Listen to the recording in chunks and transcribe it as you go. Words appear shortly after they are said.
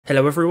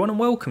Hello everyone and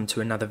welcome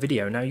to another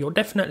video. Now you're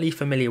definitely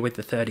familiar with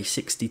the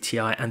 3060 Ti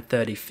and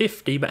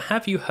 3050, but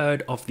have you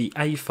heard of the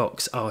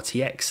AFOX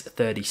RTX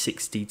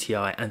 3060 Ti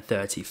and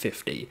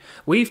 3050?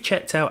 We've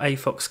checked out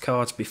AFOX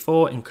cards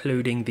before,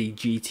 including the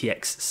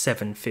GTX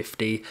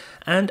 750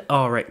 and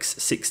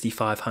RX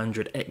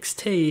 6500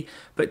 XT,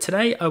 but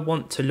today I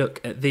want to look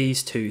at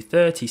these two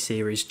 30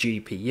 series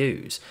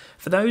GPUs.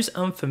 For those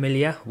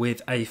unfamiliar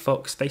with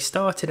AFOX, they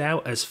started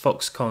out as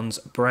Foxconn's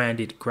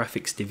branded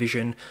graphics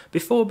division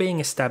before being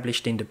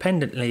established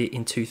independently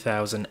in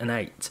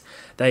 2008.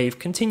 They've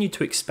continued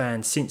to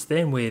expand since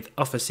then with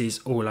offices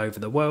all over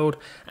the world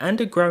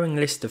and a growing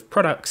list of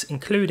products,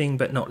 including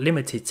but not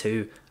limited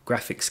to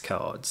graphics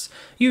cards,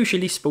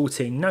 usually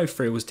sporting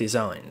no-frills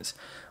designs.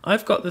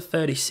 I've got the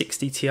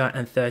 3060 Ti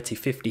and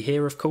 3050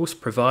 here, of course,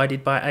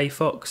 provided by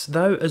AFOX,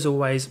 though as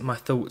always my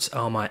thoughts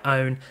are my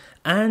own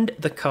and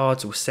the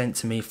cards were sent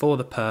to me for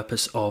the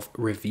purpose of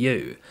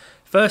review.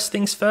 First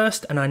things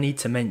first, and I need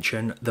to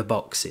mention the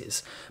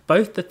boxes.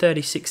 Both the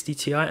 3060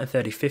 Ti and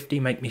 3050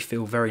 make me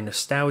feel very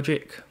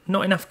nostalgic.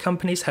 Not enough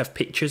companies have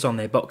pictures on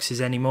their boxes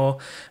anymore,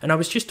 and I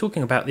was just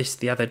talking about this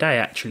the other day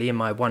actually in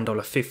my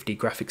 $1.50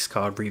 graphics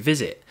card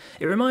revisit.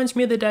 It reminds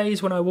me of the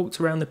days when I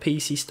walked around the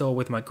PC store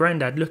with my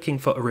granddad looking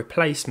for a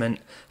replacement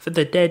for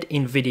the dead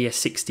Nvidia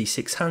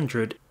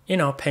 6600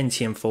 in our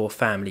Pentium 4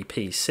 family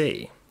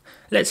PC.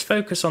 Let's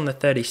focus on the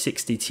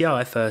 3060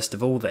 Ti first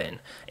of all then.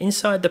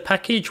 Inside the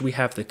package we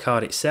have the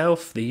card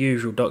itself, the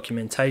usual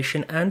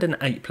documentation and an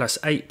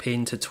 8+8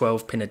 pin to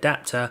 12 pin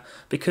adapter,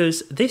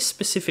 because this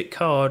specific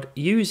card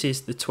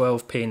uses the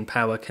 12 pin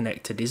power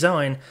connector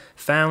design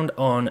found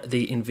on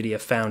the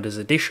Nvidia Founders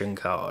Edition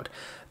card.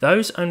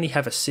 Those only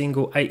have a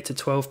single 8 to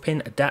 12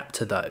 pin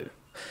adapter though.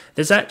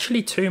 There's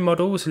actually two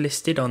models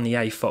listed on the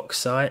AFOX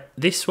site,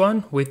 this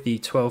one with the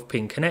 12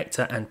 pin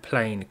connector and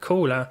plain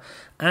cooler,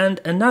 and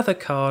another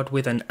card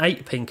with an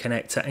 8 pin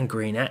connector and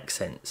green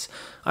accents.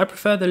 I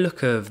prefer the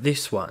look of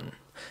this one.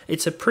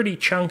 It's a pretty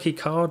chunky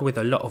card with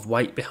a lot of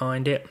weight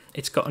behind it.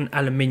 It's got an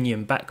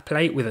aluminium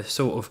backplate with a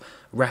sort of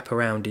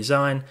wraparound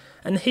design,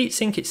 and the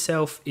heatsink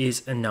itself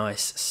is a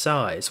nice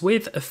size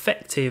with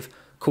effective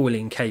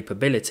cooling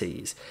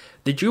capabilities.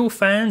 The dual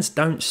fans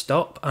don't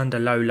stop under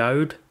low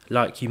load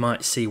like you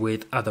might see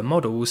with other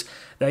models.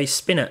 They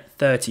spin at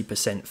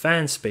 30%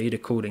 fan speed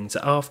according to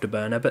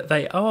Afterburner, but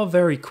they are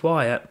very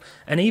quiet,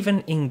 and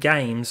even in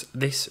games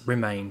this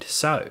remained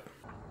so.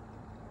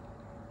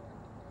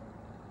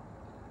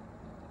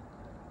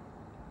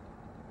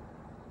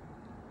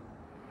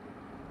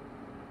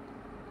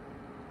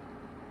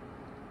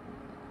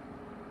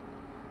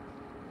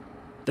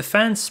 The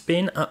fans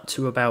spin up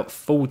to about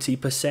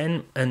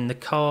 40% and the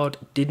card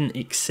didn't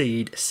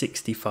exceed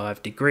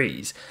 65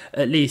 degrees,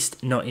 at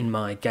least not in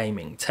my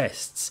gaming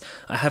tests.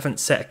 I haven't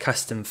set a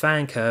custom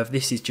fan curve,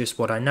 this is just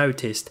what I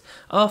noticed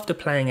after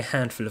playing a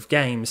handful of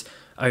games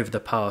over the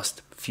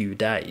past few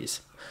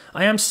days.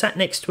 I am sat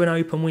next to an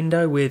open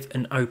window with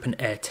an open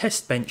air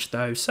test bench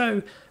though,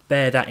 so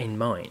bear that in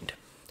mind.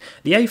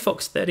 The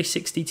AFOX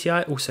 3060 Ti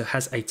also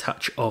has a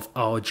touch of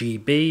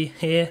RGB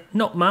here,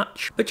 not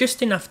much, but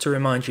just enough to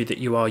remind you that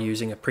you are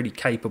using a pretty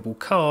capable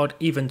card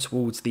even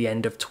towards the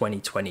end of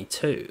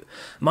 2022.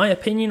 My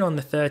opinion on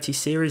the 30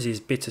 series is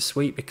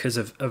bittersweet because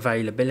of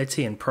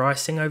availability and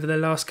pricing over the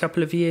last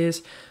couple of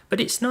years, but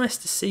it's nice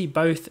to see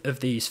both of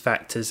these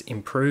factors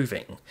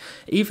improving.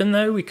 Even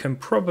though we can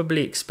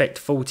probably expect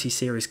 40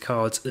 series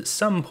cards at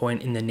some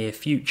point in the near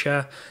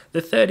future,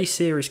 the 30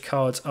 series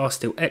cards are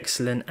still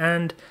excellent,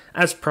 and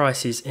as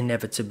prices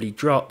inevitably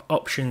drop,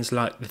 options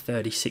like the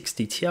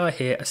 3060 Ti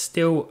here are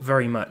still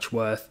very much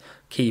worth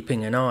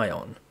keeping an eye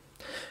on.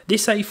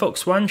 This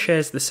AFOX one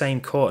shares the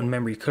same core and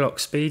memory clock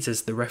speeds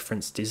as the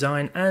reference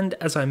design, and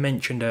as I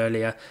mentioned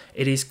earlier,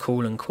 it is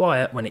cool and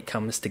quiet when it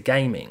comes to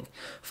gaming.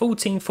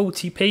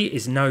 1440p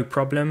is no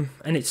problem,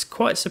 and it's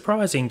quite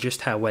surprising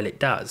just how well it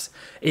does.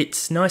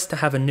 It's nice to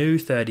have a new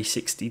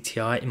 3060 Ti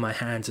in my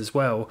hands as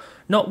well,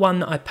 not one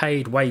that I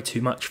paid way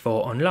too much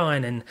for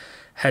online and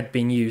had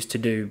been used to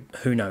do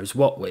who knows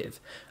what with.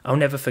 I'll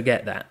never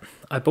forget that.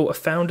 I bought a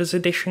Founders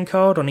Edition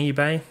card on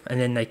eBay and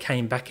then they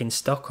came back in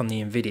stock on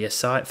the Nvidia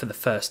site for the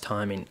first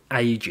time in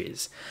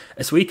ages.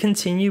 As we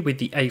continue with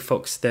the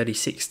AFOX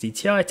 3060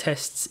 Ti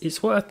tests,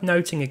 it's worth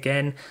noting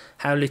again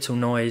how little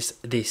noise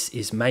this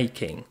is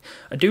making.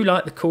 I do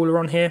like the cooler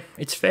on here.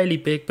 It's fairly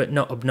big but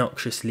not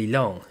obnoxiously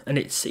long, and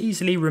it's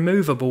easily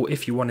removable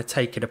if you want to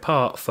take it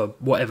apart for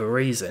whatever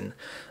reason.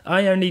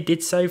 I only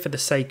did so for the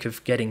sake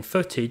of getting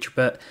footage,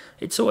 but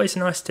it's always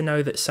nice to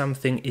know that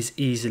something is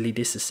easily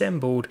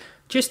disassembled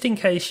just in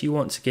case you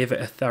want to give it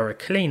a thorough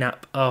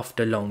cleanup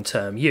after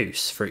long-term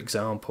use, for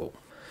example.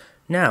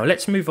 Now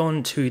let's move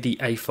on to the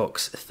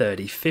AFOX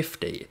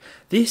 3050.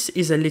 This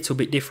is a little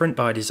bit different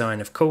by design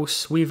of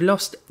course. We've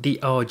lost the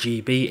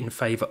RGB in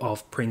favour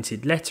of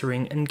printed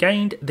lettering and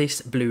gained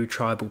this blue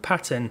tribal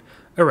pattern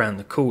around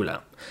the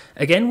cooler.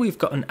 Again, we've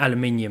got an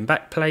aluminium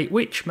backplate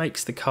which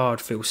makes the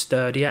card feel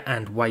sturdier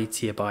and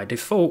weightier by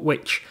default,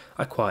 which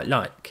I quite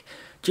like.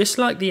 Just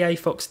like the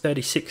AFOX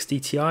 3060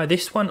 Ti,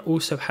 this one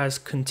also has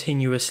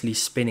continuously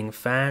spinning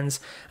fans,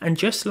 and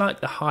just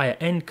like the higher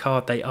end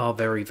card, they are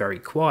very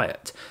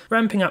quiet,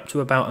 ramping up to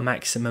about a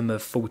maximum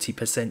of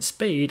 40%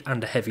 speed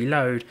under heavy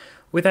load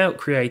without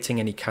creating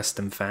any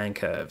custom fan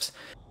curves.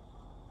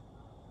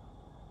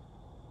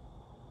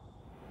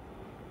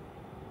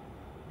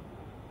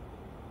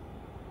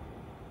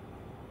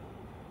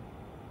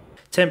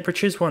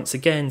 Temperatures once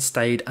again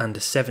stayed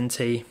under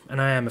 70,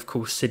 and I am of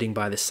course sitting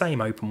by the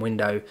same open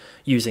window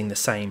using the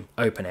same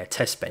open air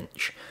test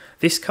bench.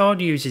 This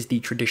card uses the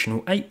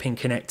traditional 8-pin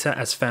connector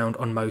as found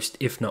on most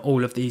if not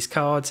all of these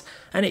cards,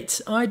 and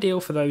it's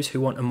ideal for those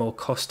who want a more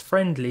cost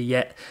friendly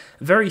yet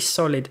very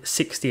solid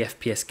 60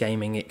 FPS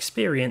gaming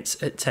experience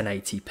at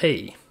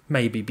 1080p,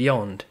 maybe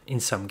beyond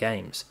in some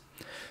games.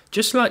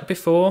 Just like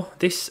before,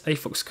 this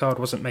AFOX card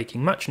wasn't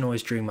making much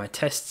noise during my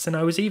tests, and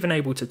I was even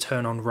able to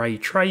turn on ray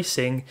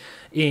tracing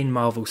in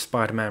Marvel's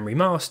Spider-Man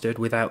Remastered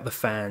without the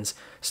fans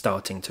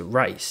starting to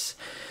race.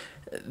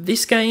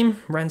 This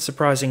game ran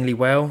surprisingly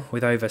well,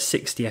 with over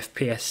 60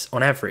 FPS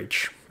on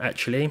average,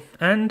 actually,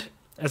 and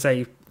as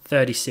a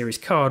 30 series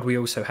card we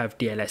also have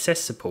DLSS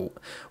support,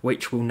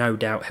 which will no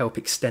doubt help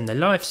extend the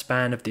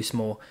lifespan of this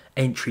more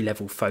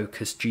entry-level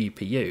focused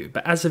GPU,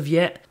 but as of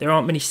yet there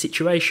aren't many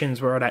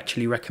situations where I'd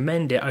actually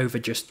recommend it over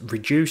just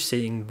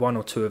reducing one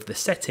or two of the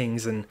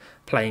settings and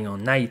playing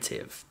on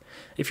native.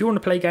 If you want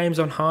to play games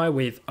on high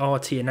with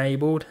RT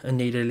enabled and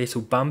need a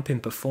little bump in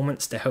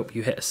performance to help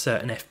you hit a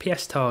certain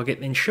FPS target,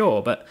 then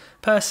sure, but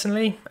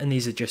personally, and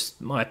these are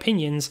just my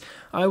opinions,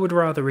 I would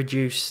rather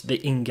reduce the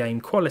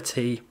in-game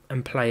quality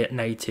and play at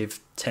native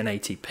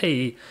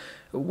 1080p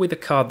with a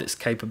card that's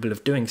capable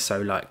of doing so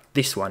like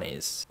this one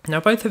is. Now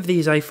both of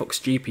these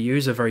AFOX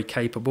GPUs are very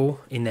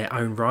capable in their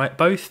own right,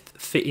 both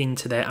fit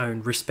into their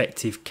own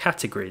respective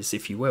categories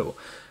if you will.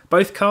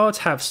 Both cards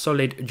have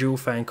solid dual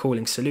fan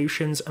cooling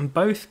solutions and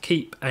both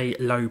keep a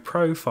low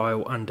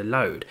profile under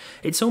load.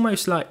 It's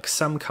almost like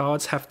some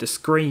cards have to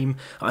scream,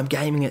 "I'm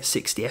gaming at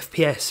 60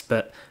 FPS,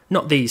 but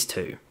not these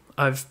two.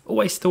 I've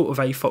always thought of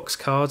AFOX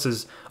cards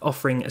as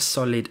offering a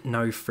solid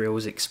no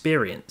frills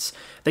experience.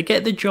 They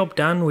get the job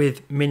done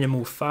with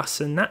minimal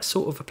fuss, and that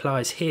sort of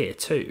applies here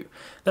too.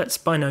 That's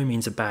by no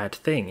means a bad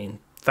thing, in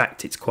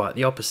fact it's quite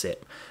the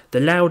opposite. The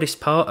loudest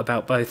part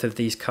about both of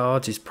these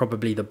cards is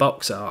probably the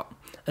box art,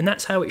 and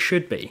that's how it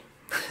should be.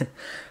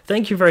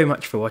 Thank you very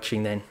much for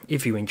watching then.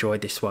 If you enjoyed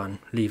this one,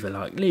 leave a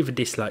like, leave a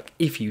dislike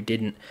if you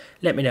didn't.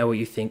 Let me know what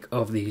you think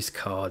of these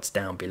cards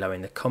down below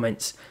in the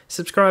comments.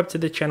 Subscribe to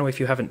the channel if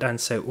you haven't done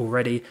so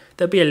already.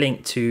 There'll be a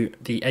link to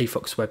the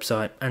AFOX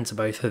website and to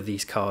both of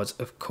these cards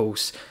of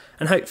course,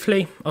 and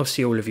hopefully I'll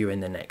see all of you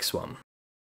in the next one.